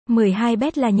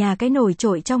12bet là nhà cái nổi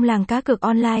trội trong làng cá cược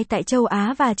online tại châu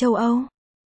Á và châu Âu.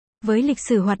 Với lịch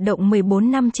sử hoạt động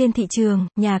 14 năm trên thị trường,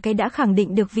 nhà cái đã khẳng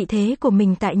định được vị thế của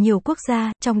mình tại nhiều quốc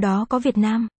gia, trong đó có Việt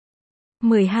Nam.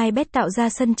 12bet tạo ra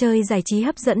sân chơi giải trí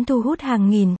hấp dẫn thu hút hàng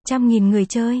nghìn, trăm nghìn người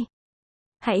chơi.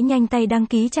 Hãy nhanh tay đăng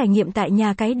ký trải nghiệm tại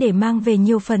nhà cái để mang về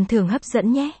nhiều phần thưởng hấp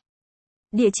dẫn nhé.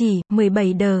 Địa chỉ: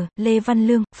 17D, Lê Văn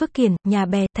Lương, Phước Kiển, Nhà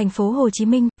Bè, Thành phố Hồ Chí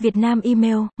Minh, Việt Nam.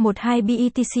 Email: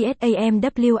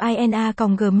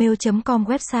 12betsamwina@gmail.com.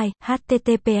 Website: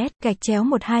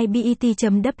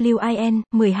 https://12bet.win.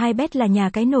 12bet là nhà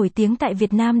cái nổi tiếng tại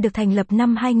Việt Nam, được thành lập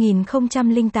năm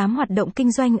 2008, hoạt động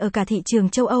kinh doanh ở cả thị trường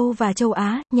châu Âu và châu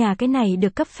Á. Nhà cái này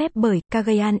được cấp phép bởi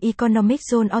Cagayan Economic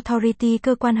Zone Authority,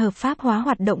 cơ quan hợp pháp hóa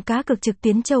hoạt động cá cược trực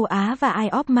tuyến châu Á, và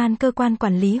IOPMAN, cơ quan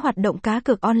quản lý hoạt động cá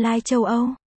cược online châu Âu.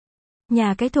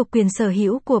 Nhà cái thuộc quyền sở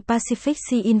hữu của Pacific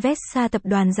Sea Investa, tập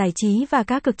đoàn giải trí và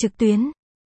cá cược trực tuyến.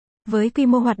 Với quy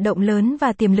mô hoạt động lớn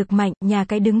và tiềm lực mạnh, nhà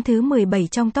cái đứng thứ 17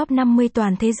 trong top 50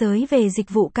 toàn thế giới về dịch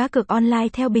vụ cá cược online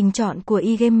theo bình chọn của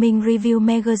eGaming Review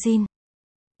Magazine.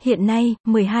 Hiện nay,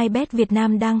 12bet Việt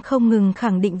Nam đang không ngừng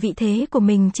khẳng định vị thế của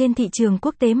mình trên thị trường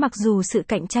quốc tế, mặc dù sự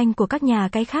cạnh tranh của các nhà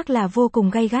cái khác là vô cùng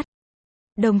gay gắt.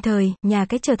 Đồng thời, nhà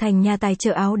cái trở thành nhà tài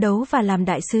trợ áo đấu và làm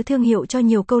đại sứ thương hiệu cho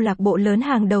nhiều câu lạc bộ lớn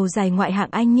hàng đầu giải ngoại hạng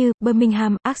Anh như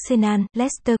Birmingham, Arsenal,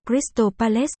 Leicester, Crystal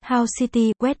Palace, Hull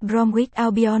City, West Bromwich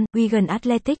Albion, Wigan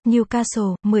Athletic,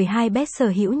 Newcastle. 12bet sở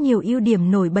hữu nhiều ưu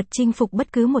điểm nổi bật chinh phục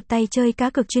bất cứ một tay chơi cá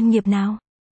cược chuyên nghiệp nào.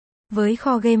 Với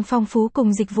kho game phong phú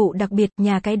cùng dịch vụ đặc biệt,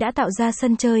 nhà cái đã tạo ra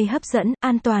sân chơi hấp dẫn,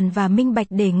 an toàn và minh bạch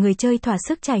để người chơi thỏa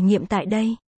sức trải nghiệm tại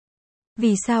đây.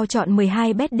 Vì sao chọn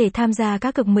 12bet để tham gia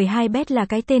cá cược? 12bet là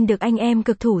cái tên được anh em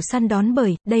cực thủ săn đón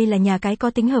bởi đây là nhà cái có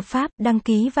tính hợp pháp, đăng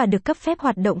ký và được cấp phép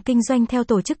hoạt động kinh doanh theo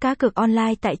tổ chức cá cược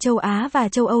online tại châu Á và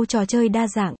châu Âu. Trò chơi đa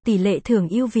dạng, tỷ lệ thưởng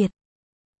ưu việt.